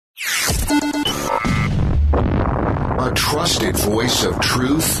the trusted voice of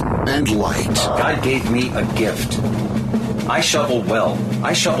truth and light. God gave me a gift. I shovel well.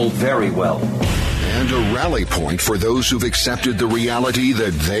 I shovel very well. And a rally point for those who've accepted the reality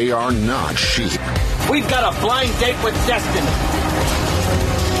that they are not sheep. We've got a blind date with destiny.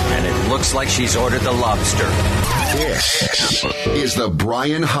 And it looks like she's ordered the lobster. This is the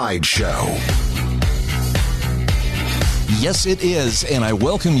Brian Hyde Show. Yes, it is, and I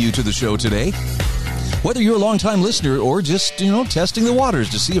welcome you to the show today. Whether you're a longtime listener or just, testing the waters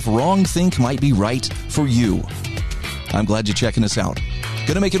to see if wrong think might be right for you. I'm glad you're checking us out.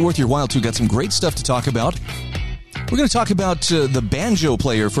 Going to make it worth your while, too. Got some great stuff to talk about. We're going to talk about the banjo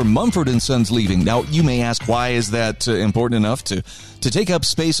player from Mumford & Sons leaving. Now, you may ask, why is that important enough to take up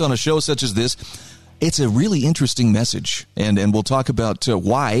space on a show such as this? It's a really interesting message, and we'll talk about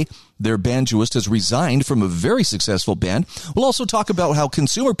why their banjoist has resigned from a very successful band. We'll also talk about how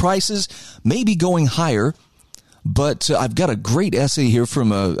consumer prices may be going higher, but I've got a great essay here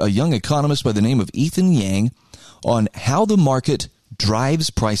from a young economist by the name of Ethan Yang on how the market drives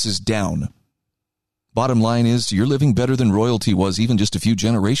prices down. Bottom line is, you're living better than royalty was even just a few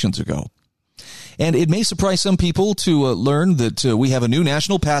generations ago. And it may surprise some people to learn that we have a new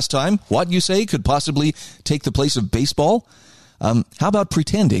national pastime. What, you say, could possibly take the place of baseball? How about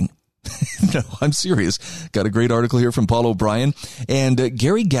pretending? No, I'm serious. Got a great article here from Paul O'Brien. And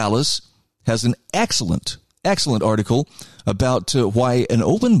Gary Gallus has an excellent article about why an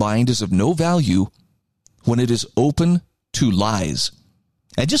open mind is of no value when it is open to lies.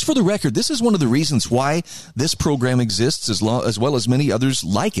 And just for the record, this is one of the reasons why this program exists, as well as many others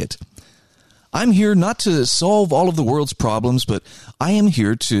like it. I'm here not to solve all of the world's problems, but I am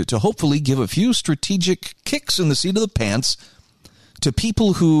here to hopefully give a few strategic kicks in the seat of the pants to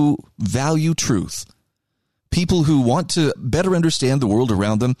people who value truth, people who want to better understand the world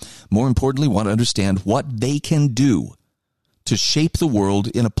around them, more importantly, want to understand what they can do to shape the world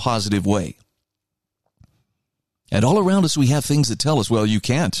in a positive way. And all around us, we have things that tell us, well, you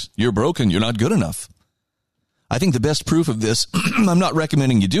can't, you're broken, you're not good enough. I think the best proof of this, I'm not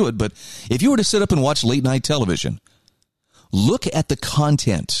recommending you do it, but if you were to sit up and watch late night television, look at the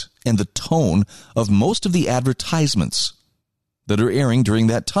content and the tone of most of the advertisements that are airing during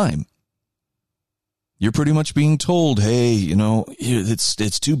that time. You're pretty much being told, hey,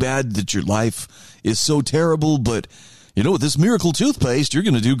 it's too bad that your life is so terrible, but with this miracle toothpaste, you're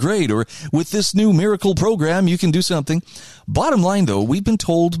going to do great. Or with this new miracle program, you can do something. Bottom line, though, we've been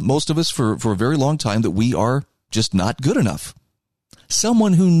told, most of us for a very long time, that we are just not good enough.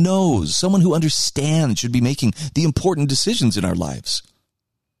 Someone who knows, someone who understands should be making the important decisions in our lives.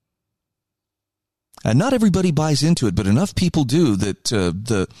 And not everybody buys into it, but enough people do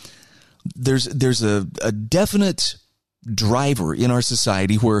that there's a definite driver in our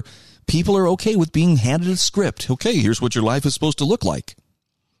society where people are okay with being handed a script. Okay, here's what your life is supposed to look like.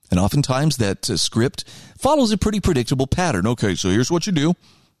 And oftentimes that script follows a pretty predictable pattern. Okay, so here's what you do.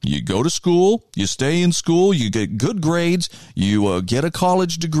 You go to school, you stay in school, you get good grades, you get a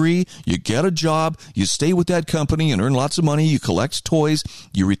college degree, you get a job, you stay with that company and earn lots of money, you collect toys,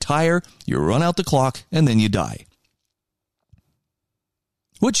 you retire, you run out the clock, and then you die.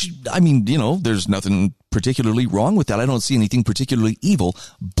 Which, there's nothing particularly wrong with that. I don't see anything particularly evil,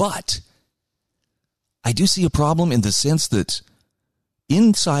 but I do see a problem in the sense that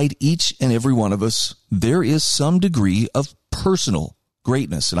inside each and every one of us, there is some degree of personal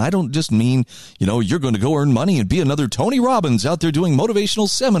greatness. And I don't just mean, you're going to go earn money and be another Tony Robbins out there doing motivational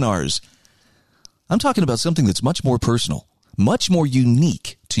seminars. I'm talking about something that's much more personal, much more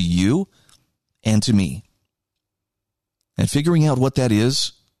unique to you and to me. And figuring out what that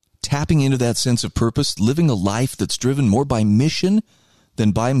is, tapping into that sense of purpose, living a life that's driven more by mission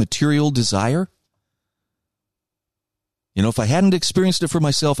than by material desire. If I hadn't experienced it for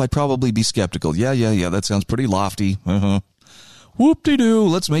myself, I'd probably be skeptical. Yeah, that sounds pretty lofty. Whoop-de-doo,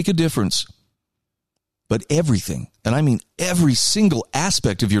 let's make a difference. But everything, and I mean every single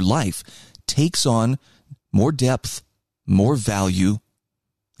aspect of your life, takes on more depth, more value,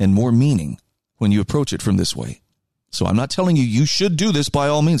 and more meaning when you approach it from this way. So I'm not telling you should do this by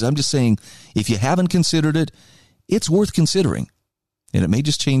all means. I'm just saying if you haven't considered it, it's worth considering. And it may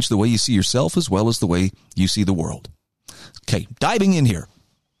just change the way you see yourself as well as the way you see the world. Okay, diving in here.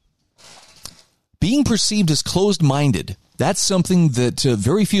 Being perceived as closed-minded, that's something that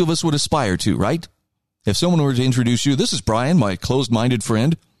very few of us would aspire to, right? If someone were to introduce you, this is Brian, my closed-minded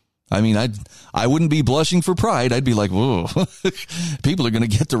friend. I wouldn't be blushing for pride. I'd be like, whoa, people are going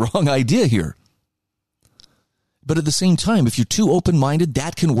to get the wrong idea here. But at the same time, if you're too open-minded,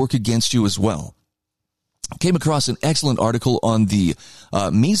 that can work against you as well. Came across an excellent article on the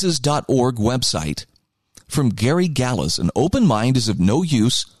Mises.org website from Gary Gallas. An open mind is of no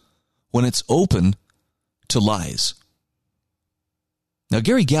use when it's open to lies. Now,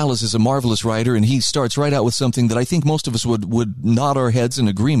 Gary Gallas is a marvelous writer, and he starts right out with something that I think most of us would nod our heads in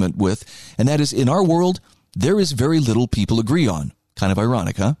agreement with, and that is, in our world, there is very little people agree on. Kind of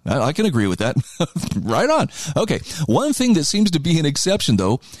ironic, huh? I can agree with that. Right on. Okay. One thing that seems to be an exception,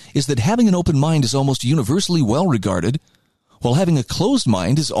 though, is that having an open mind is almost universally well regarded, while having a closed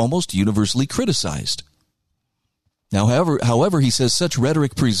mind is almost universally criticized. Now, however, he says such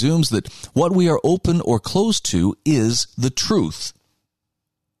rhetoric presumes that what we are open or closed to is the truth.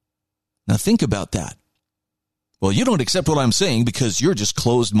 Now, think about that. Well, you don't accept what I'm saying because you're just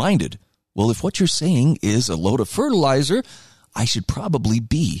closed-minded. Well, if what you're saying is a load of fertilizer, I should probably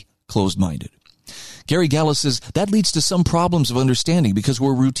be closed-minded. Gary Gallas says that leads to some problems of understanding because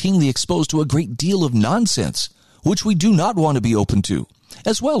we're routinely exposed to a great deal of nonsense, which we do not want to be open to,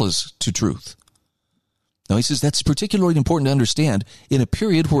 as well as to truth. Now, he says that's particularly important to understand in a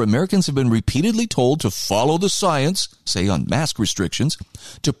period where Americans have been repeatedly told to follow the science, say on mask restrictions,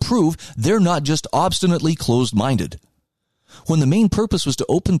 to prove they're not just obstinately closed-minded, when the main purpose was to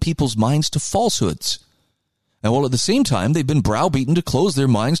open people's minds to falsehoods. And while at the same time, they've been browbeaten to close their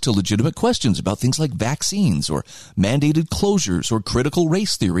minds to legitimate questions about things like vaccines or mandated closures or critical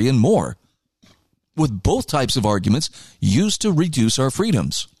race theory and more, with both types of arguments used to reduce our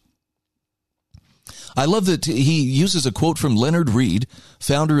freedoms. I love that he uses a quote from Leonard Read,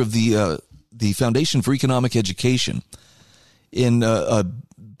 founder of the Foundation for Economic Education, in a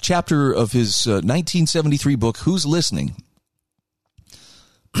chapter of his 1973 book, Who's Listening?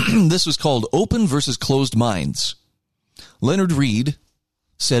 This was called Open versus Closed Minds. Leonard Read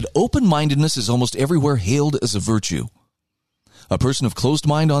said, open-mindedness is almost everywhere hailed as a virtue. A person of closed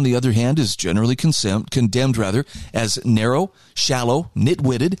mind, on the other hand, is generally condemned as narrow, shallow,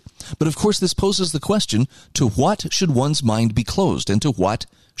 nit-witted. But of course, this poses the question, to what should one's mind be closed, and to what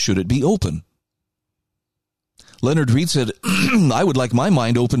should it be open? Leonard Read said, I would like my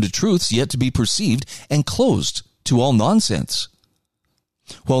mind open to truths yet to be perceived and closed to all nonsense.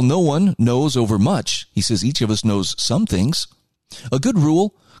 While no one knows over much, he says each of us knows some things. A good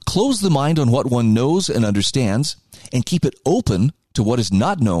rule, close the mind on what one knows and understands, and keep it open to what is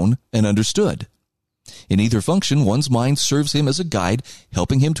not known and understood. In either function, one's mind serves him as a guide,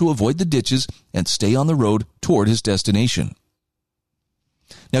 helping him to avoid the ditches and stay on the road toward his destination.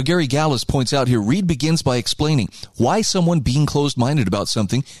 Now, Gary Gallas points out here, Read begins by explaining why someone being closed-minded about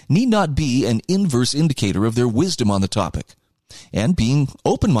something need not be an inverse indicator of their wisdom on the topic. And being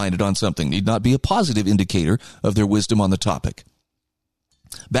open-minded on something need not be a positive indicator of their wisdom on the topic.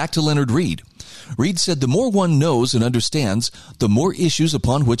 Back to Leonard Read. Read said the more one knows and understands, the more issues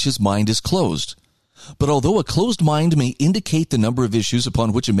upon which his mind is closed. But although a closed mind may indicate the number of issues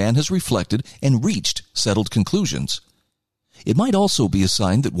upon which a man has reflected and reached settled conclusions, it might also be a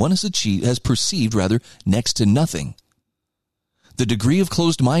sign that one has perceived next to nothing. The degree of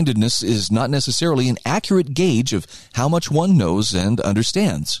closed-mindedness is not necessarily an accurate gauge of how much one knows and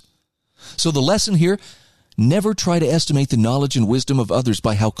understands. So the lesson here, never try to estimate the knowledge and wisdom of others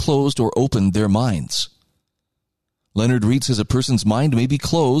by how closed or open their minds. Leonard Read says a person's mind may be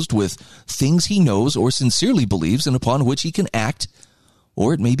closed with things he knows or sincerely believes and upon which he can act,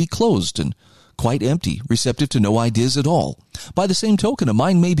 or it may be closed and quite empty, receptive to no ideas at all. By the same token, a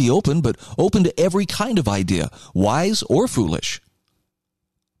mind may be open, but open to every kind of idea, wise or foolish.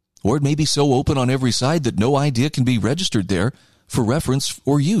 Or it may be so open on every side that no idea can be registered there for reference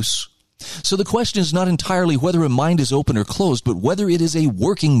or use. So the question is not entirely whether a mind is open or closed, but whether it is a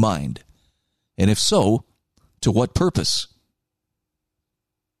working mind. And if so, to what purpose?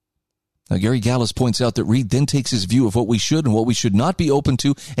 Now, Gary Gallas points out that Read then takes his view of what we should and what we should not be open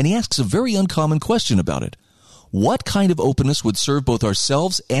to, and he asks a very uncommon question about it. What kind of openness would serve both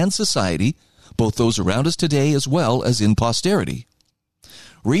ourselves and society, both those around us today as well as in posterity?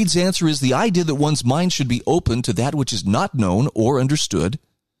 Read's answer is the idea that one's mind should be open to that which is not known or understood,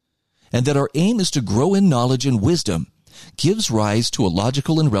 and that our aim is to grow in knowledge and wisdom, gives rise to a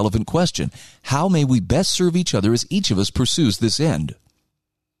logical and relevant question. How may we best serve each other as each of us pursues this end?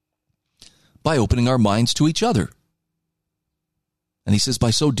 By opening our minds to each other. And he says,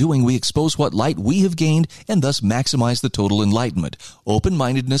 by so doing, we expose what light we have gained and thus maximize the total enlightenment,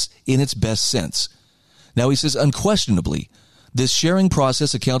 open-mindedness in its best sense. Now, he says, unquestionably, this sharing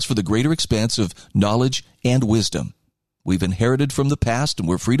process accounts for the greater expanse of knowledge and wisdom we've inherited from the past, and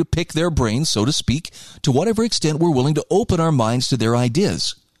we're free to pick their brains, so to speak, to whatever extent we're willing to open our minds to their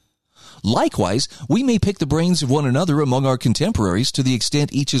ideas. Likewise, we may pick the brains of one another among our contemporaries to the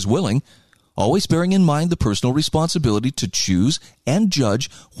extent each is willing, always bearing in mind the personal responsibility to choose and judge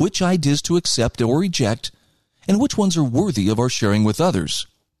which ideas to accept or reject and which ones are worthy of our sharing with others.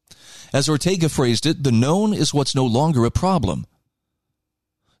 As Ortega phrased it, the known is what's no longer a problem.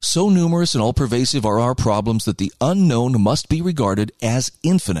 So numerous and all-pervasive are our problems that the unknown must be regarded as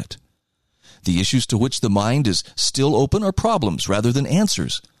infinite. The issues to which the mind is still open are problems rather than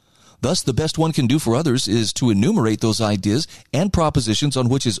answers. Thus, the best one can do for others is to enumerate those ideas and propositions on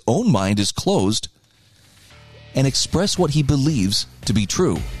which his own mind is closed and express what he believes to be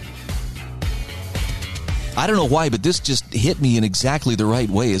true. I don't know why, but this just hit me in exactly the right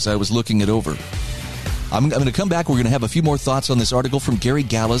way as I was looking it over. I'm going to come back. We're going to have a few more thoughts on this article from Gary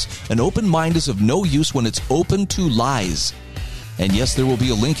Gallas. An open mind is of no use when it's open to lies. And yes, there will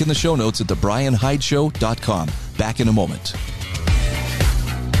be a link in the show notes at thebrianhydeshow.com. Back in a moment.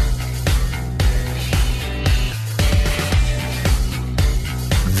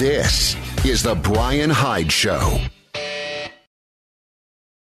 This is The Brian Hyde Show.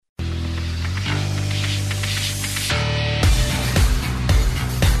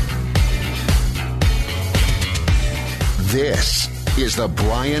 This is The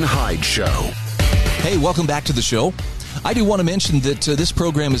Brian Hyde Show. Hey, welcome back to the show. I do want to mention that this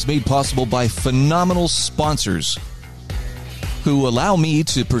program is made possible by phenomenal sponsors who allow me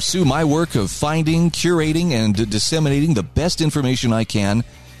to pursue my work of finding, curating, and disseminating the best information I can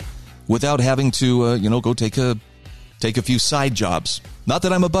without having to, go take a few side jobs. Not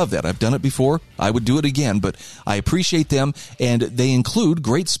that I'm above that. I've done it before. I would do it again, but I appreciate them, and they include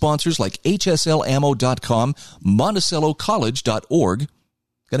great sponsors like HSLammo.com, MonticelloCollege.org.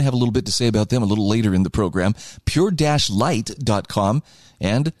 Going to have a little bit to say about them a little later in the program, Pure-Light.com,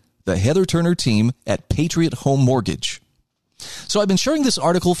 and the Heather Turner team at Patriot Home Mortgage. So I've been sharing this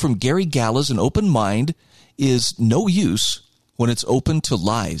article from Gary Gallas, An Open Mind is no use when it's open to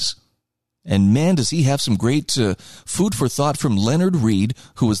lies. And man, does he have some great food for thought from Leonard Read,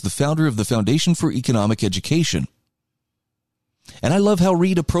 who was the founder of the Foundation for Economic Education. And I love how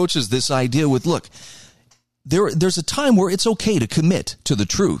Read approaches this idea with, look, there's a time where it's okay to commit to the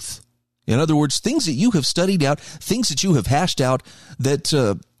truth. In other words, things that you have studied out, things that you have hashed out, that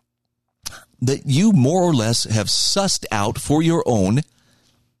you more or less have sussed out for your own,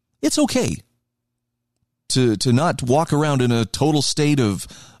 it's okay to not walk around in a total state of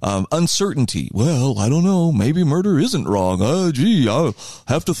uncertainty. Well, I don't know. Maybe murder isn't wrong. I'll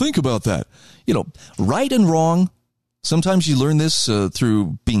have to think about that. Right and wrong. Sometimes you learn this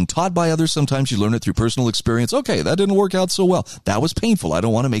through being taught by others. Sometimes you learn it through personal experience. Okay, that didn't work out so well. That was painful. I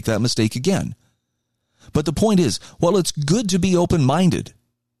don't want to make that mistake again. But the point is, while it's good to be open-minded,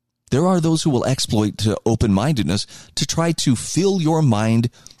 there are those who will exploit open-mindedness to try to fill your mind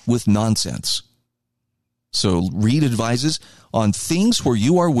with nonsense. So Read advises on things where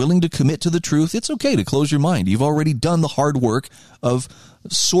you are willing to commit to the truth. It's okay to close your mind. You've already done the hard work of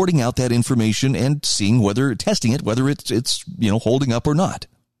sorting out that information and seeing testing it, whether it's holding up or not.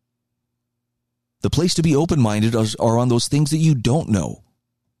 The place to be open-minded are on those things that you don't know.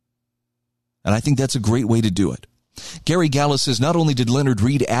 And I think that's a great way to do it. Gary Gallas says not only did Leonard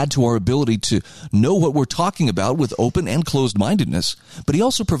Read add to our ability to know what we're talking about with open and closed-mindedness, but he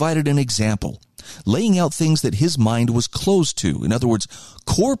also provided an example, laying out things that his mind was closed to. In other words,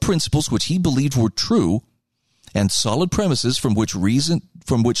 core principles which he believed were true and solid premises from which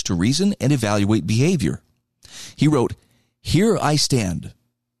to reason and evaluate behavior. He wrote, "Here I stand.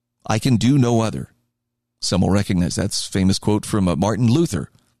 I can do no other." Some will recognize that's a famous quote from Martin Luther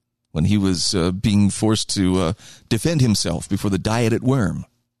when he was being forced to defend himself before the Diet at Worms.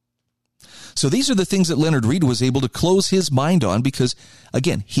 So these are the things that Leonard Read was able to close his mind on because,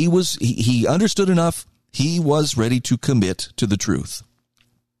 again, he understood enough. He was ready to commit to the truth.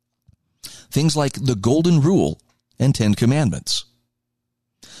 Things like the Golden Rule and 10 Commandments.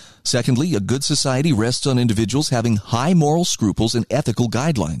 Secondly, a good society rests on individuals having high moral scruples and ethical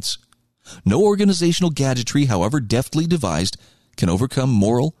guidelines. No organizational gadgetry, however deftly devised, can overcome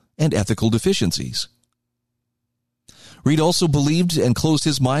moral and ethical deficiencies. Read also believed and closed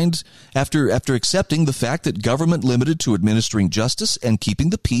his mind after accepting the fact that government limited to administering justice and keeping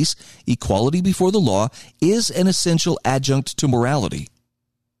the peace, equality before the law, is an essential adjunct to morality.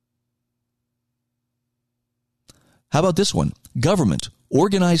 How about this one? Government,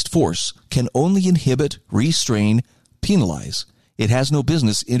 organized force, can only inhibit, restrain, penalize. It has no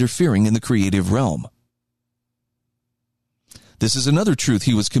business interfering in the creative realm. This is another truth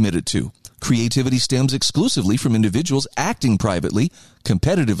he was committed to. Creativity stems exclusively from individuals acting privately,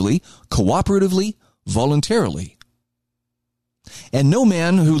 competitively, cooperatively, voluntarily. And no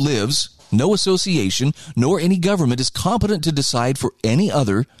man who lives, no association, nor any government is competent to decide for any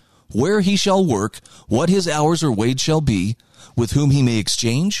other where he shall work, what his hours or wage shall be, with whom he may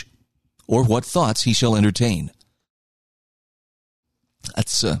exchange, or what thoughts he shall entertain.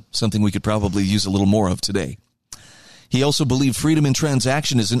 That's something we could probably use a little more of today. He also believed freedom in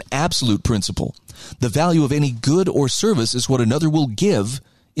transaction is an absolute principle. The value of any good or service is what another will give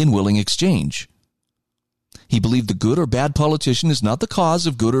in willing exchange. He believed the good or bad politician is not the cause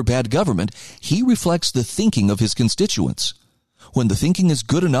of good or bad government. He reflects the thinking of his constituents. When the thinking is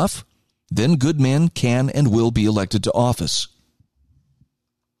good enough, then good men can and will be elected to office.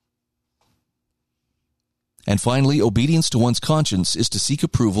 And finally, obedience to one's conscience is to seek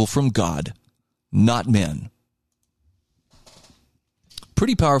approval from God, not men.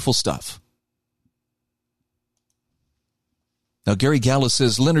 Pretty powerful stuff. Now, Gary Gallus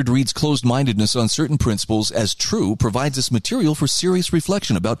says, Leonard Reed's closed-mindedness on certain principles as true provides us material for serious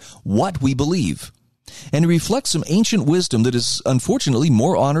reflection about what we believe. And he reflects some ancient wisdom that is unfortunately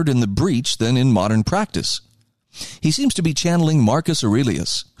more honored in the breach than in modern practice. He seems to be channeling Marcus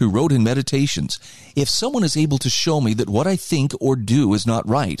Aurelius, who wrote in Meditations, if someone is able to show me that what I think or do is not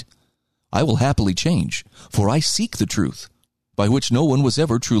right, I will happily change, for I seek the truth, by which no one was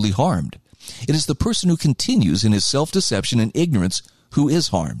ever truly harmed. It is the person who continues in his self-deception and ignorance who is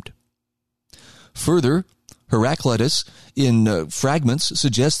harmed. Further, Heraclitus in Fragments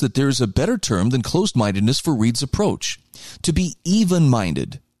suggests that there is a better term than closed-mindedness for Reed's approach. To be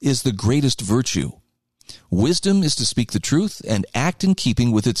even-minded is the greatest virtue. Wisdom is to speak the truth and act in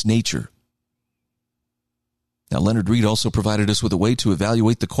keeping with its nature. Now, Leonard Reed also provided us with a way to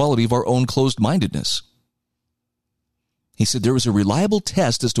evaluate the quality of our own closed-mindedness. He said there is a reliable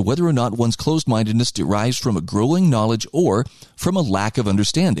test as to whether or not one's closed-mindedness derives from a growing knowledge or from a lack of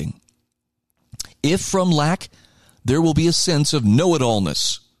understanding. If from lack, there will be a sense of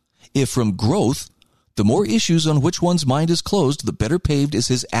know-it-allness. If from growth, the more issues on which one's mind is closed, the better paved is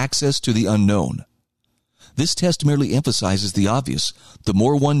his access to the unknown. This test merely emphasizes the obvious. The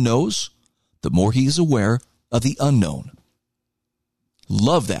more one knows, the more he is aware of the unknown.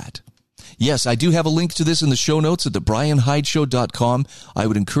 Love that. Yes, I do have a link to this in the show notes at thebrianhydeshow.com. I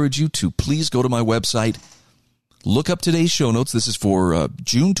would encourage you to please go to my website, look up today's show notes. This is for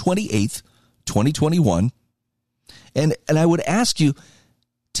June 28th, 2021. And I would ask you,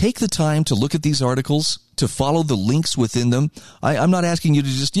 take the time to look at these articles, to follow the links within them. I'm not asking you to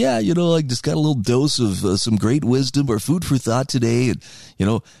just, I just got a little dose of some great wisdom or food for thought today.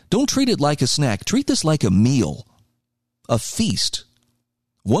 And, don't treat it like a snack. Treat this like a meal, a feast.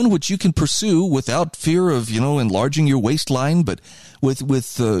 One which you can pursue without fear of, enlarging your waistline, but with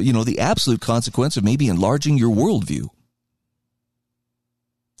the absolute consequence of maybe enlarging your worldview.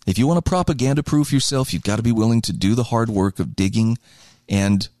 If you want to propaganda-proof yourself, you've got to be willing to do the hard work of digging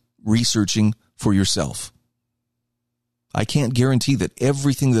and researching for yourself. I can't guarantee that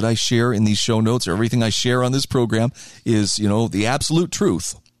everything that I share in these show notes or everything I share on this program is, the absolute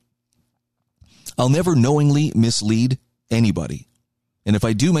truth. I'll never knowingly mislead anybody. And if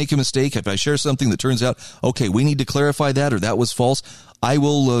I do make a mistake, if I share something that turns out, okay, we need to clarify that or that was false, I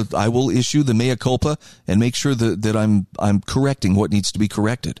will issue the mea culpa and make sure that I'm correcting what needs to be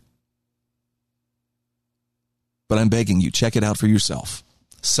corrected. But I'm begging you, check it out for yourself.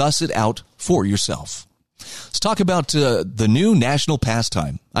 Suss it out for yourself. Let's talk about the new national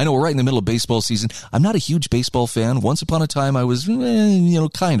pastime. I know we're right in the middle of baseball season. I'm not a huge baseball fan. Once upon a time, I was,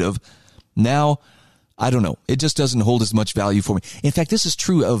 kind of. Now, I don't know. It just doesn't hold as much value for me. In fact, this is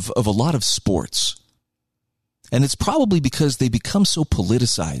true of a lot of sports. And it's probably because they become so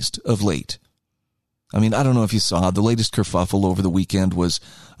politicized of late. I mean, I don't know if you saw the latest kerfuffle over the weekend was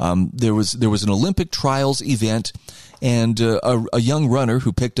there was an Olympic trials event, and a young runner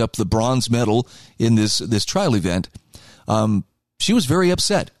who picked up the bronze medal in this trial event. She was very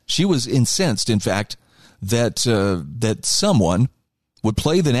upset. She was incensed, in fact, that someone would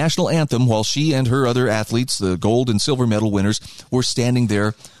play the national anthem while she and her other athletes, the gold and silver medal winners, were standing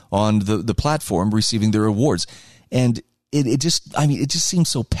there on the platform receiving their awards. And it just seems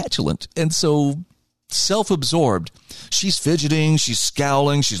so petulant and so self-absorbed. She's fidgeting, she's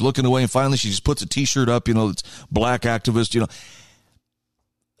scowling, she's looking away, and finally she just puts a T-shirt up, it's black activist,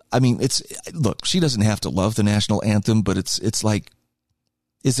 I mean, look, she doesn't have to love the national anthem, but it's like,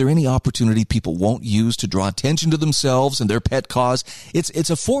 is there any opportunity people won't use to draw attention to themselves and their pet cause? It's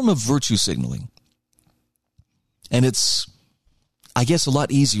a form of virtue signaling. And it's, I guess, a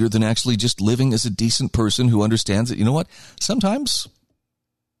lot easier than actually just living as a decent person who understands that, sometimes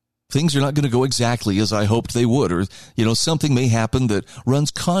things are not going to go exactly as I hoped they would, or, something may happen that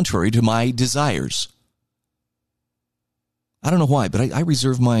runs contrary to my desires. I don't know why, but I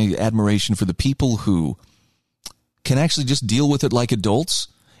reserve my admiration for the people who can actually just deal with it like adults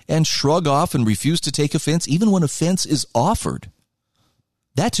and shrug off and refuse to take offense, even when offense is offered.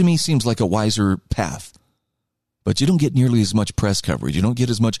 That to me seems like a wiser path. But you don't get nearly as much press coverage. You don't get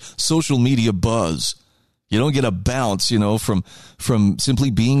as much social media buzz. You don't get a bounce, from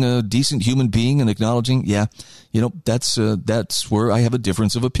simply being a decent human being and acknowledging, that's where I have a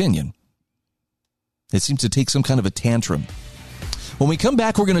difference of opinion. It seems to take some kind of a tantrum. When we come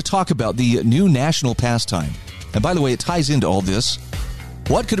back, we're going to talk about the new national pastime. And by the way, it ties into all this.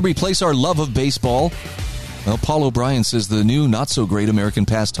 What could replace our love of baseball? Well, Paul O'Brien says the new not-so-great American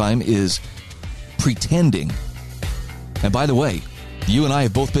pastime is pretending. And by the way, you and I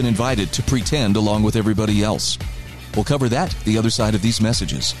have both been invited to pretend along with everybody else. We'll cover that the other side of these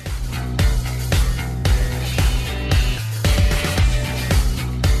messages.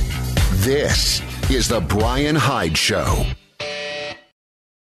 This is the Brian Hyde Show.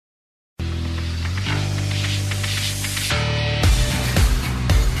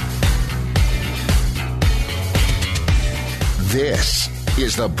 This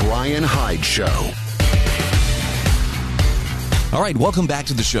is the Brian Hyde Show. All right, welcome back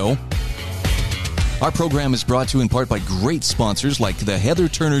to the show. Our program is brought to you in part by great sponsors like the Heather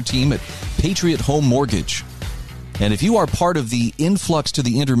Turner team at Patriot Home Mortgage. And if you are part of the influx to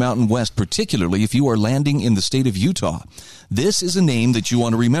the Intermountain West, particularly if you are landing in the state of Utah, this is a name that you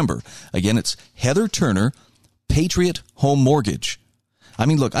want to remember. Again, it's Heather Turner, Patriot Home Mortgage. I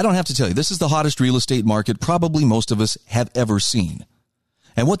mean, look, I don't have to tell you, this is the hottest real estate market probably most of us have ever seen.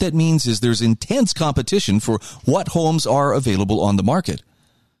 And what that means is there's intense competition for what homes are available on the market.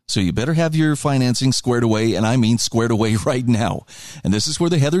 So you better have your financing squared away, and I mean squared away right now. And this is where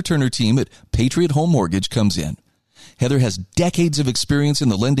the Heather Turner team at Patriot Home Mortgage comes in. Heather has decades of experience in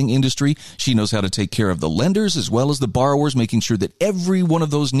the lending industry. She knows how to take care of the lenders as well as the borrowers, making sure that every one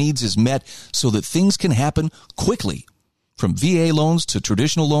of those needs is met so that things can happen quickly. From VA loans to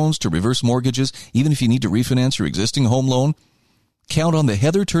traditional loans to reverse mortgages, even if you need to refinance your existing home loan, count on the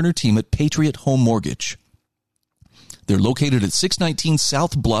Heather Turner team at Patriot Home Mortgage. They're located at 619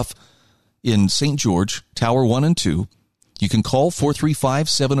 South Bluff in St. George, Tower 1 and 2. You can call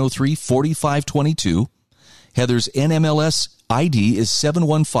 435-703-4522. Heather's NMLS ID is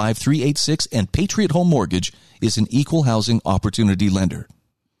 715386, and Patriot Home Mortgage is an equal housing opportunity lender.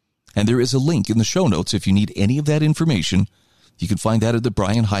 And there is a link in the show notes if you need any of that information. You can find that at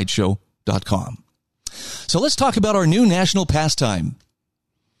thebrianhydeshow.com. So let's talk about our new national pastime.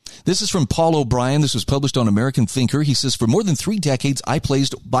 This is from Paul O'Brien. This was published on American Thinker. He says, for more than 3 decades, I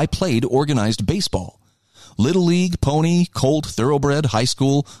played organized baseball. Little League, Pony, Colt, Thoroughbred, high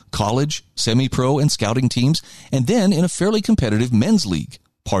school, college, semi-pro, and scouting teams, and then in a fairly competitive men's league.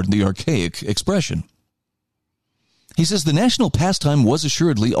 Pardon the archaic expression. He says, the national pastime was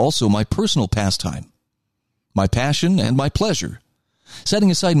assuredly also my personal pastime, my passion and my pleasure.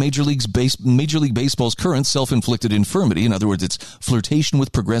 Setting aside Major League Baseball's current self-inflicted infirmity, in other words, its flirtation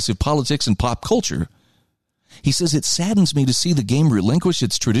with progressive politics and pop culture, he says it saddens me to see the game relinquish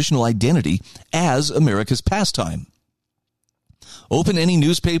its traditional identity as America's pastime. Open any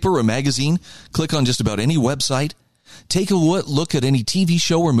newspaper or magazine, click on just about any website, take a look at any TV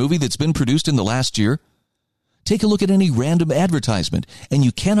show or movie that's been produced in the last year, take a look at any random advertisement, and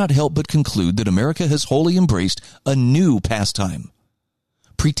you cannot help but conclude that America has wholly embraced a new pastime.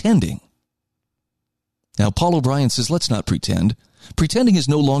 Pretending. Now, Paul O'Brien says, let's not pretend. Pretending is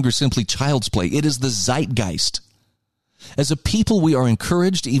no longer simply child's play. It is the zeitgeist. As a people, we are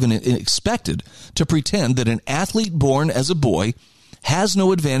encouraged, even expected, to pretend that an athlete born as a boy has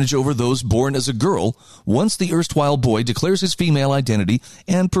no advantage over those born as a girl once the erstwhile boy declares his female identity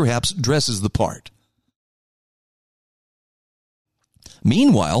and perhaps dresses the part.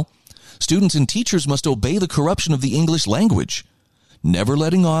 Meanwhile, students and teachers must obey the corruption of the English language, never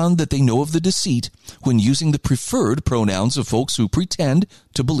letting on that they know of the deceit when using the preferred pronouns of folks who pretend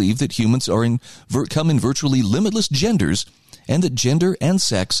to believe that humans come in virtually limitless genders and that gender and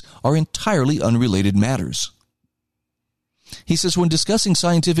sex are entirely unrelated matters. He says, when discussing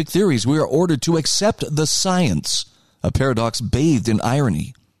scientific theories, we are ordered to accept the science, a paradox bathed in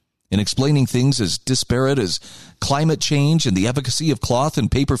irony. In explaining things as disparate as climate change and the efficacy of cloth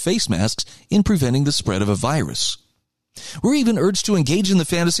and paper face masks in preventing the spread of a virus. We're even urged to engage in the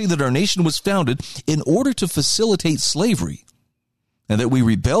fantasy that our nation was founded in order to facilitate slavery, and that we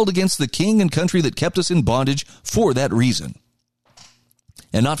rebelled against the king and country that kept us in bondage for that reason,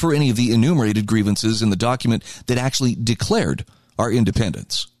 and not for any of the enumerated grievances in the document that actually declared our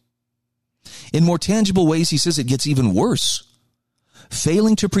independence. In more tangible ways, he says it gets even worse.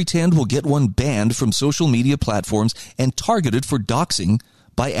 Failing to pretend will get one banned from social media platforms and targeted for doxing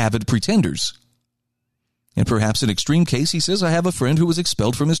by avid pretenders. And perhaps an extreme case, he says, I have a friend who was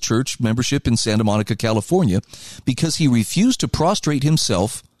expelled from his church membership in Santa Monica, California, because he refused to prostrate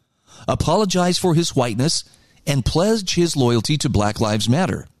himself, apologize for his whiteness, and pledge his loyalty to Black Lives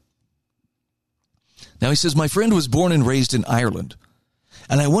Matter. Now, he says, my friend was born and raised in Ireland,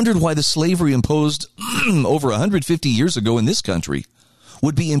 and I wondered why the slavery imposed over 150 years ago in this country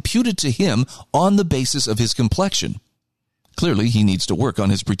would be imputed to him on the basis of his complexion. Clearly, he needs to work on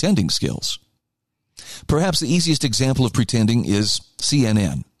his pretending skills. Perhaps the easiest example of pretending is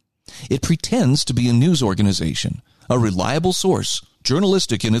CNN. It pretends to be a news organization, a reliable source,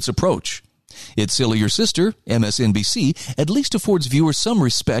 journalistic in its approach. Its sillier sister, MSNBC, at least affords viewers some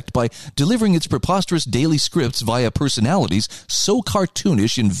respect by delivering its preposterous daily scripts via personalities so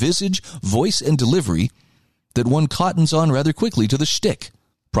cartoonish in visage, voice, and delivery that one cottons on rather quickly to the shtick.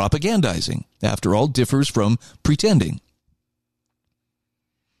 Propagandizing, after all, differs from pretending.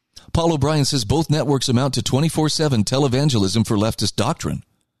 Paul O'Brien says both networks amount to 24/7 televangelism for leftist doctrine.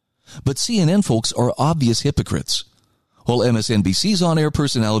 But CNN folks are obvious hypocrites, while MSNBC's on-air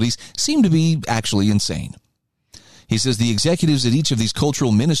personalities seem to be actually insane. He says the executives at each of these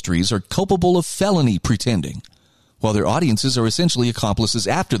cultural ministries are culpable of felony pretending, while their audiences are essentially accomplices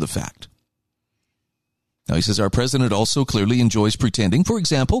after the fact. Now, he says our president also clearly enjoys pretending. For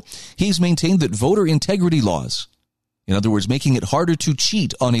example, he's maintained that voter integrity laws, in other words, making it harder to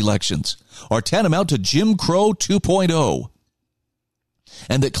cheat on elections, are tantamount to Jim Crow 2.0,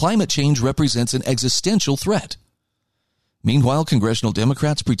 and that climate change represents an existential threat. Meanwhile, congressional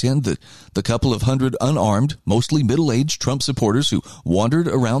Democrats pretend that the couple of hundred unarmed, mostly middle-aged Trump supporters who wandered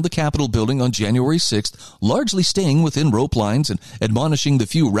around the Capitol building on January 6th, largely staying within rope lines and admonishing the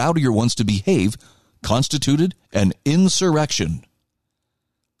few rowdier ones to behave, constituted an insurrection.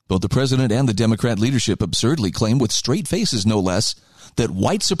 Both the president and the Democrat leadership absurdly claim, with straight faces no less, that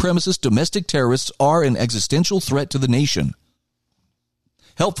white supremacist domestic terrorists are an existential threat to the nation.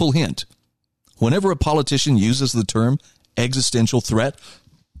 Helpful hint: whenever a politician uses the term existential threat,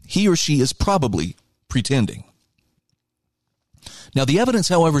 he or she is probably pretending. Now, the evidence,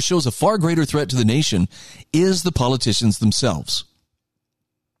 however, shows a far greater threat to the nation is the politicians themselves.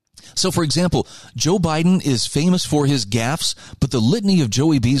 So, for example, Joe Biden is famous for his gaffes, but the litany of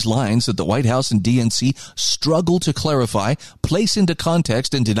Joey B's lines that the White House and DNC struggle to clarify, place into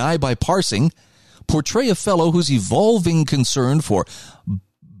context, and deny by parsing portray a fellow whose evolving concern for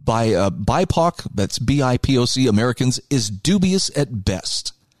BIPOC, that's BIPOC Americans, is dubious at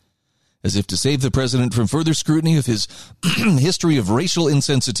best. As if to save the president from further scrutiny of his history of racial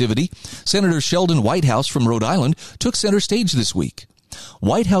insensitivity, Senator Sheldon Whitehouse from Rhode Island took center stage this week.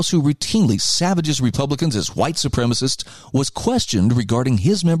 Whitehouse, who routinely savages Republicans as white supremacists, was questioned regarding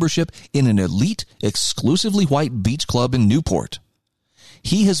his membership in an elite, exclusively white beach club in Newport.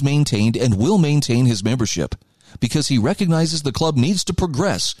 He has maintained and will maintain his membership because he recognizes the club needs to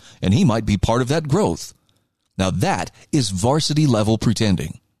progress and he might be part of that growth. Now that is varsity-level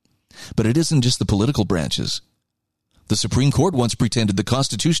pretending. But it isn't just the political branches. The Supreme Court once pretended the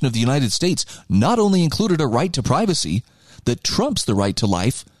Constitution of the United States not only included a right to privacy that trumps the right to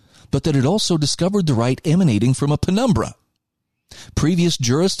life, but that it also discovered the right emanating from a penumbra. Previous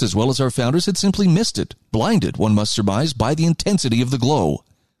jurists, as well as our founders, had simply missed it, blinded, one must surmise, by the intensity of the glow.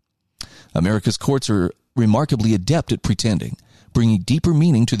 America's courts are remarkably adept at pretending, bringing deeper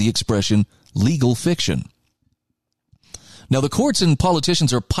meaning to the expression legal fiction. Now, the courts and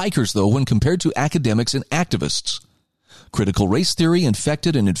politicians are pikers, though, when compared to academics and activists. Critical race theory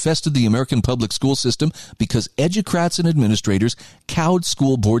infected and infested the American public school system because educrats and administrators cowed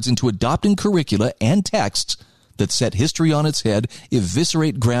school boards into adopting curricula and texts that set history on its head,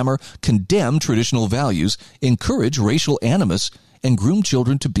 eviscerate grammar, condemn traditional values, encourage racial animus, and groom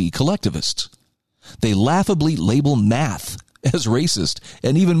children to be collectivists. They laughably label math as racist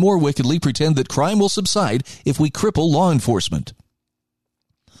and even more wickedly pretend that crime will subside if we cripple law enforcement.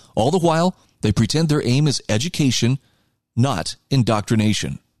 All the while, they pretend their aim is education, not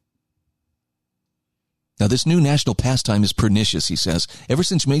indoctrination. Now, this new national pastime is pernicious, he says. Ever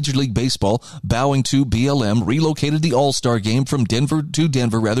since Major League Baseball, bowing to BLM, relocated the All-Star game from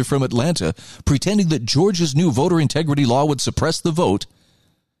Atlanta, pretending that Georgia's new voter integrity law would suppress the vote,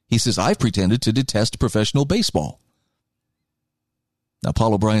 he says, I've pretended to detest professional baseball. Now,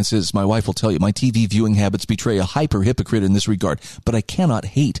 Paul O'Brien says, my wife will tell you, my TV viewing habits betray a hyper-hypocrite in this regard, but I cannot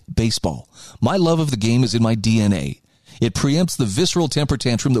hate baseball. My love of the game is in my DNA. It preempts the visceral temper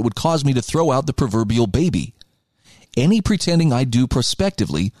tantrum that would cause me to throw out the proverbial baby. Any pretending I do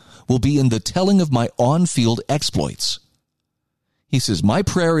prospectively will be in the telling of my on-field exploits. He says, my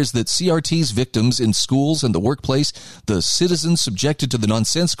prayer is that CRT's victims in schools and the workplace, the citizens subjected to the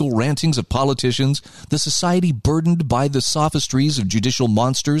nonsensical rantings of politicians, the society burdened by the sophistries of judicial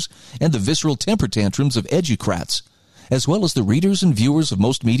monsters, and the visceral temper tantrums of educrats, as well as the readers and viewers of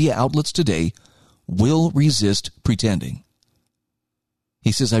most media outlets today, will resist pretending.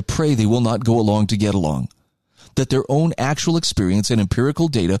 He says, I pray they will not go along to get along, that their own actual experience and empirical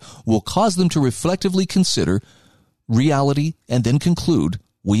data will cause them to reflectively consider reality and then conclude,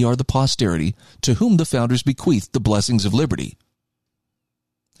 we are the posterity to whom the founders bequeathed the blessings of liberty.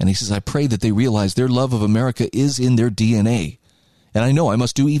 And he says, I pray that they realize their love of America is in their DNA. And I know I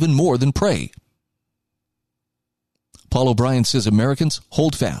must do even more than pray. Paul O'Brien says, Americans,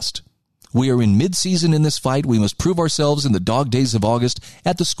 hold fast. We are in mid-season in this fight. We must prove ourselves in the dog days of August,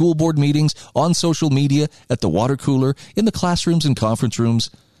 at the school board meetings, on social media, at the water cooler, in the classrooms and conference rooms,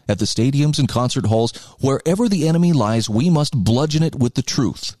 at the stadiums and concert halls. Wherever the enemy lies, we must bludgeon it with the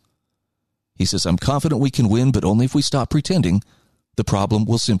truth. He says, I'm confident we can win, but only if we stop pretending. The problem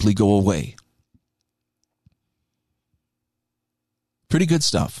will simply go away. Pretty good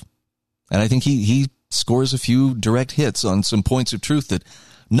stuff. And I think he scores a few direct hits on some points of truth that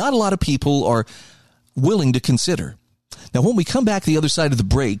not a lot of people are willing to consider. Now, when we come back the other side of the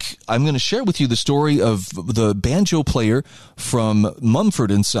break, I'm going to share with you the story of the banjo player from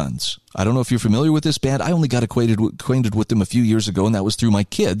Mumford & Sons. I don't know if you're familiar with this band. I only got acquainted with them a few years ago, and that was through my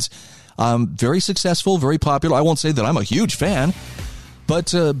kids. Very successful, very popular. I won't say that I'm a huge fan,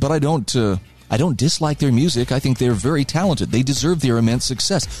 but I don't dislike their music. I think they're very talented. They deserve their immense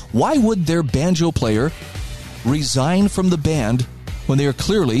success. Why would their banjo player resign from the band when they are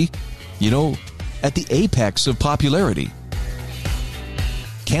clearly, at the apex of popularity?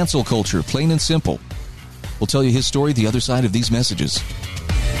 Cancel culture, plain and simple. We'll tell you his story the other side of these messages.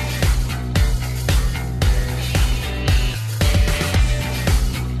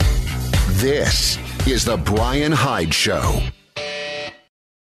 This is the Brian Hyde Show.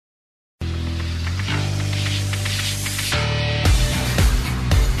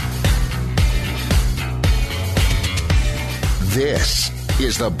 This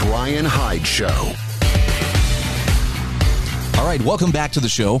is the Brian Hyde Show. All right, welcome back to the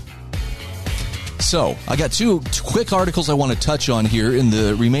show. So, I got two quick articles I want to touch on here in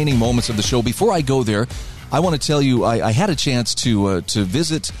the remaining moments of the show. Before I go there, I want to tell you I had a chance to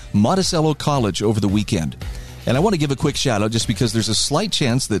visit Monticello College over the weekend. And I want to give a quick shout out just because there's a slight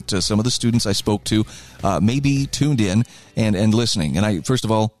chance that some of the students I spoke to may be tuned in and listening. And first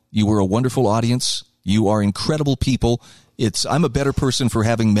of all, you were a wonderful audience. You are incredible people. I'm a better person for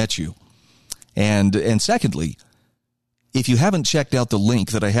having met you. And secondly, if you haven't checked out the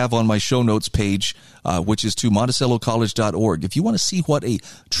link that I have on my show notes page, which is to MonticelloCollege.org, if you want to see what a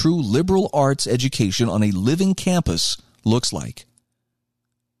true liberal arts education on a living campus looks like,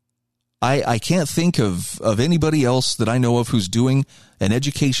 I can't think of anybody else that I know of who's doing an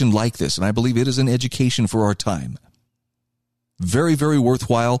education like this, and I believe it is an education for our time. Very, very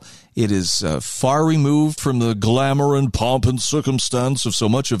worthwhile. It is far removed from the glamour and pomp and circumstance of so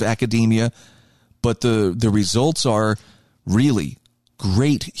much of academia, but the results are really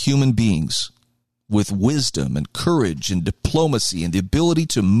great human beings with wisdom and courage and diplomacy and the ability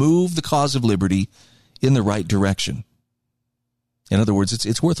to move the cause of liberty in the right direction. In other words,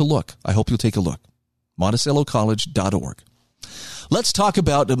 it's worth a look. I hope you'll take a look. MonticelloCollege.org. Let's talk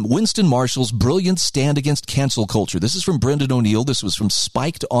about Winston Marshall's brilliant stand against cancel culture. This is from Brendan O'Neill. This was from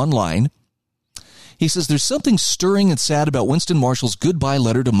Spiked Online. He says, there's something stirring and sad about Winston Marshall's goodbye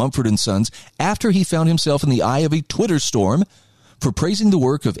letter to Mumford & Sons after he found himself in the eye of a Twitter storm for praising the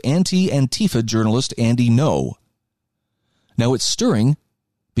work of anti-Antifa journalist Andy Ngo. Now, it's stirring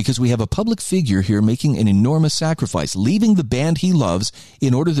because we have a public figure here making an enormous sacrifice, leaving the band he loves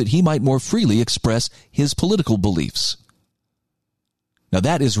in order that he might more freely express his political beliefs. Now,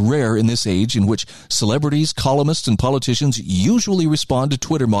 that is rare in this age in which celebrities, columnists, and politicians usually respond to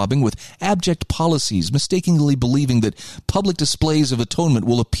Twitter mobbing with abject policies, mistakenly believing that public displays of atonement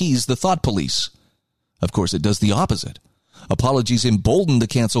will appease the thought police. Of course, it does the opposite. Apologies embolden the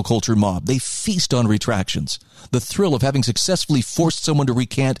cancel culture mob. They feast on retractions. The thrill of having successfully forced someone to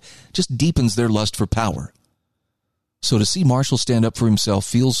recant just deepens their lust for power. So to see Marshall stand up for himself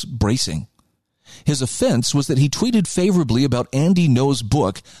feels bracing. His offense was that he tweeted favorably about Andy Ngo's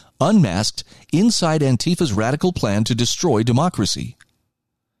book, Unmasked, Inside Antifa's Radical Plan to Destroy Democracy.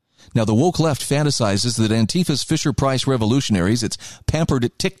 Now, the woke left fantasizes that Antifa's Fisher-Price revolutionaries, its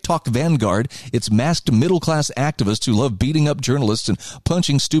pampered TikTok vanguard, its masked middle-class activists who love beating up journalists and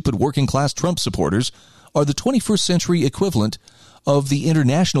punching stupid working-class Trump supporters, are the 21st century equivalent of the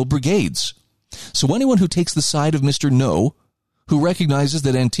international brigades. So anyone who takes the side of Mr. Ngo who recognizes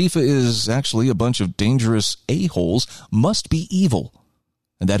that Antifa is actually a bunch of dangerous a-holes, must be evil.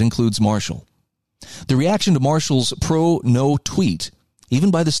 And that includes Marshall. The reaction to Marshall's pro-no tweet,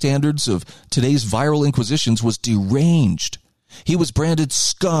 even by the standards of today's viral inquisitions, was deranged. He was branded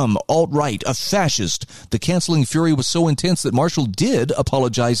scum, alt-right, a fascist. The canceling fury was so intense that Marshall did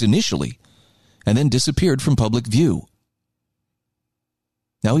apologize initially and then disappeared from public view.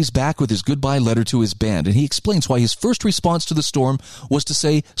 Now he's back with his goodbye letter to his band, and he explains why his first response to the storm was to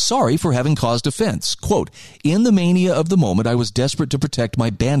say sorry for having caused offense. Quote, "In the mania of the moment, I was desperate to protect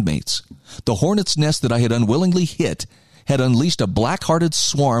my bandmates. The hornet's nest that I had unwillingly hit had unleashed a black-hearted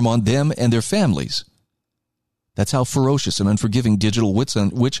swarm on them and their families." That's how ferocious and unforgiving digital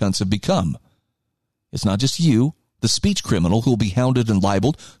witch hunts have become. It's not just you, the speech criminal, who will be hounded and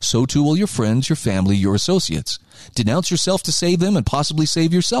libeled. So too will your friends, your family, your associates. Denounce yourself to save them and possibly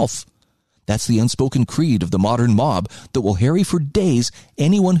save yourself. That's the unspoken creed of the modern mob that will harry for days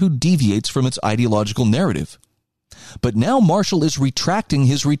anyone who deviates from its ideological narrative. But now Marshall is retracting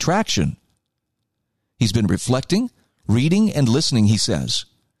his retraction. He's been reflecting, reading, and listening, he says.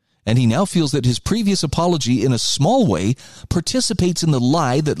 And he now feels that his previous apology, in a small way, participates in the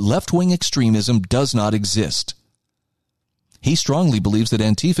lie that left-wing extremism does not exist. He strongly believes that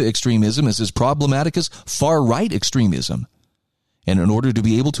Antifa extremism is as problematic as far-right extremism. And in order to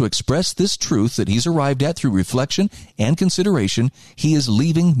be able to express this truth that he's arrived at through reflection and consideration, he is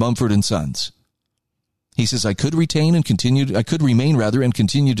leaving Mumford & Sons. He says, I could remain and continue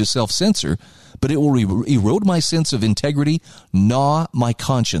to self-censor, but it will erode my sense of integrity, gnaw my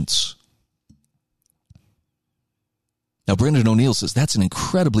conscience. Now, Brendan O'Neill says that's an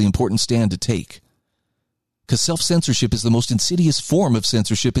incredibly important stand to take, because self-censorship is the most insidious form of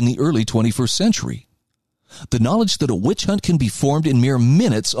censorship in the early 21st century. The knowledge that a witch hunt can be formed in mere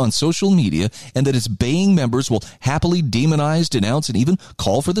minutes on social media and that its baying members will happily demonize, denounce, and even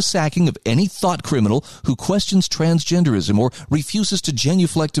call for the sacking of any thought criminal who questions transgenderism or refuses to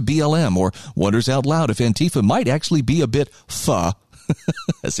genuflect to BLM or wonders out loud if Antifa might actually be a bit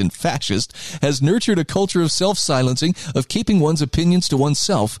as in fascist, has nurtured a culture of self-silencing, of keeping one's opinions to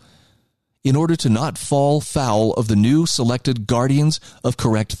oneself in order to not fall foul of the new selected guardians of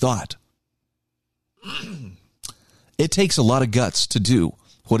correct thought. It takes a lot of guts to do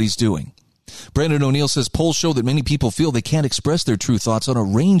what he's doing. Brendan O'Neill says polls show that many people feel they can't express their true thoughts on a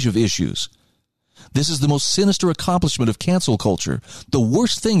range of issues. This is the most sinister accomplishment of cancel culture. The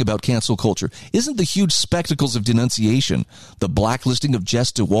worst thing about cancel culture isn't the huge spectacles of denunciation, the blacklisting of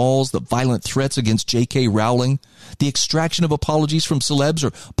Jess DeWalls, the violent threats against J.K. Rowling, the extraction of apologies from celebs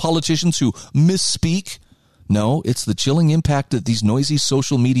or politicians who misspeak. No, it's the chilling impact that these noisy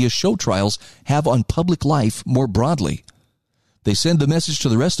social media show trials have on public life more broadly. They send the message to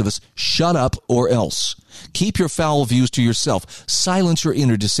the rest of us, shut up or else. Keep your foul views to yourself. Silence your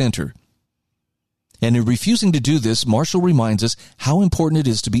inner dissenter. And in refusing to do this, Marshall reminds us how important it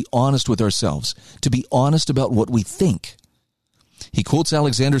is to be honest with ourselves, to be honest about what we think. He quotes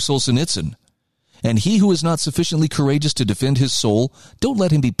Alexander Solzhenitsyn, "And he who is not sufficiently courageous to defend his soul, don't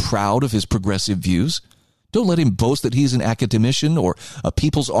let him be proud of his progressive views. Don't let him boast that he is an academician or a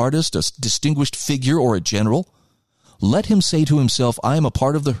people's artist, a distinguished figure, or a general. Let him say to himself, I am a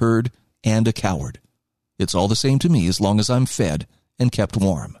part of the herd and a coward. It's all the same to me as long as I'm fed and kept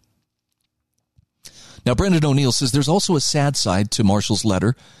warm." Now, Brendan O'Neill says there's also a sad side to Marshall's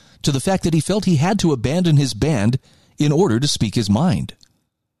letter, to the fact that he felt he had to abandon his band in order to speak his mind.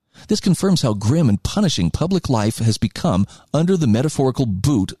 This confirms how grim and punishing public life has become under the metaphorical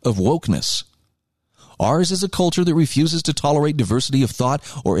boot of wokeness. Ours is a culture that refuses to tolerate diversity of thought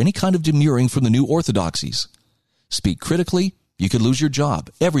or any kind of demurring from the new orthodoxies. Speak critically, you could lose your job,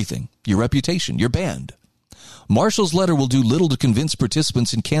 everything, your reputation, your band. Marshall's letter will do little to convince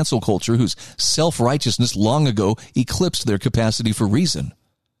participants in cancel culture whose self-righteousness long ago eclipsed their capacity for reason.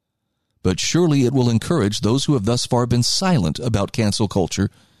 But surely it will encourage those who have thus far been silent about cancel culture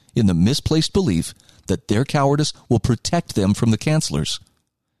in the misplaced belief that their cowardice will protect them from the cancelers.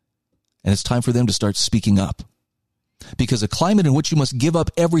 And it's time for them to start speaking up. Because a climate in which you must give up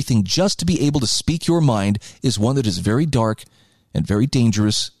everything just to be able to speak your mind is one that is very dark and very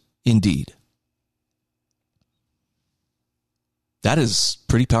dangerous indeed. That is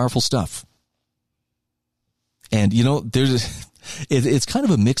pretty powerful stuff. And, you know, it's kind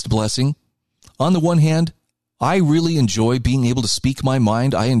of a mixed blessing. On the one hand, I really enjoy being able to speak my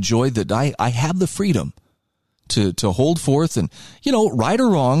mind. I enjoy that I have the freedom to hold forth and, you know, right or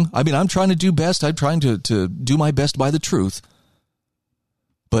wrong. I mean, I'm trying to do best. I'm trying to do my best by the truth.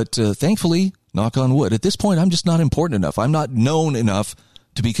 But thankfully, knock on wood, at this point, I'm just not important enough. I'm not known enough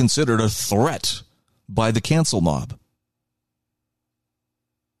to be considered a threat by the cancel mob.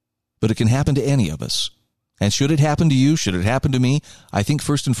 but it can happen to any of us. And should it happen to you, should it happen to me, I think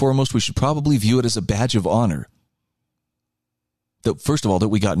first and foremost we should probably view it as a badge of honor. That first of all, that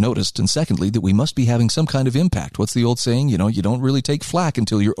we got noticed, and secondly, that we must be having some kind of impact. What's the old saying? You don't really take flack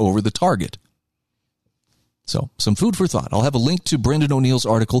until you're over the target. So, some food for thought. I'll have a link to Brendan O'Neill's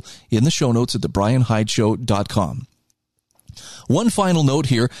article in the show notes at thebrianhydeshow.com. One final note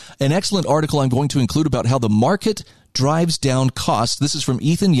here, an excellent article I'm going to include about how the market drives down costs. This is from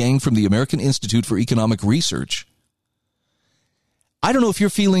Ethan Yang from the American Institute for Economic Research. I don't know if you're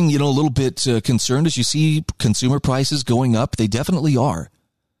feeling, a little bit concerned as you see consumer prices going up. They definitely are.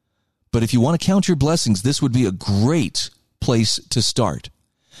 But if you want to count your blessings, this would be a great place to start.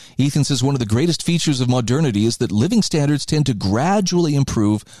 Ethan says one of the greatest features of modernity is that living standards tend to gradually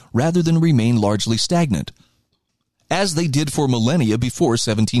improve rather than remain largely stagnant, as they did for millennia before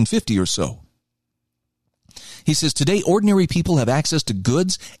 1750 or so. He says today ordinary people have access to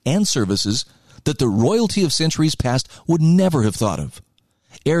goods and services that the royalty of centuries past would never have thought of.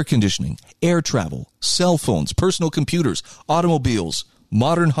 Air conditioning, air travel, cell phones, personal computers, automobiles,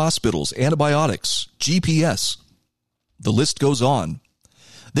 modern hospitals, antibiotics, GPS. The list goes on.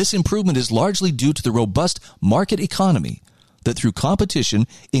 This improvement is largely due to the robust market economy that through competition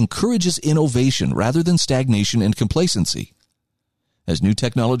encourages innovation rather than stagnation and complacency. As new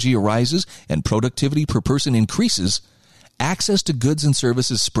technology arises and productivity per person increases, access to goods and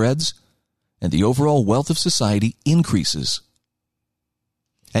services spreads, and the overall wealth of society increases.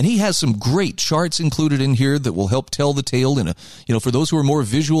 And he has some great charts included in here that will help tell the tale for those who are more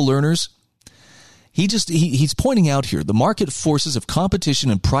visual learners. He's pointing out here the market forces of competition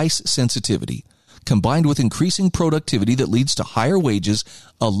and price sensitivity, combined with increasing productivity that leads to higher wages,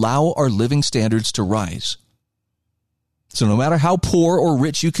 allow our living standards to rise. So no matter how poor or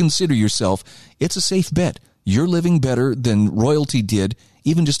rich you consider yourself, it's a safe bet. You're living better than royalty did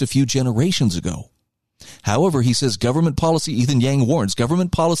even just a few generations ago. However, he says government policy, Ethan Yang warns,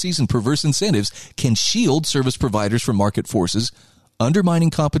 government policies and perverse incentives can shield service providers from market forces, undermining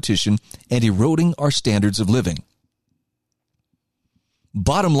competition and eroding our standards of living.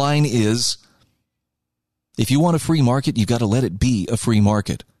 Bottom line is, if you want a free market, you've got to let it be a free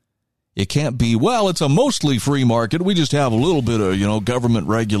market. It can't be, it's a mostly free market. We just have a little bit of, government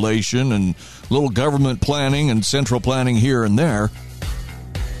regulation and little government planning and central planning here and there.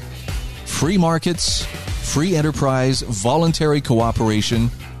 Free markets, free enterprise, voluntary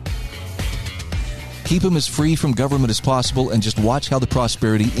cooperation. Keep them as free from government as possible and just watch how the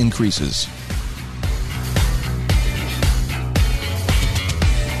prosperity increases.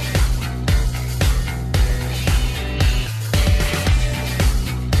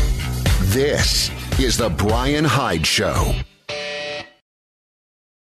 This is The Brian Hyde Show.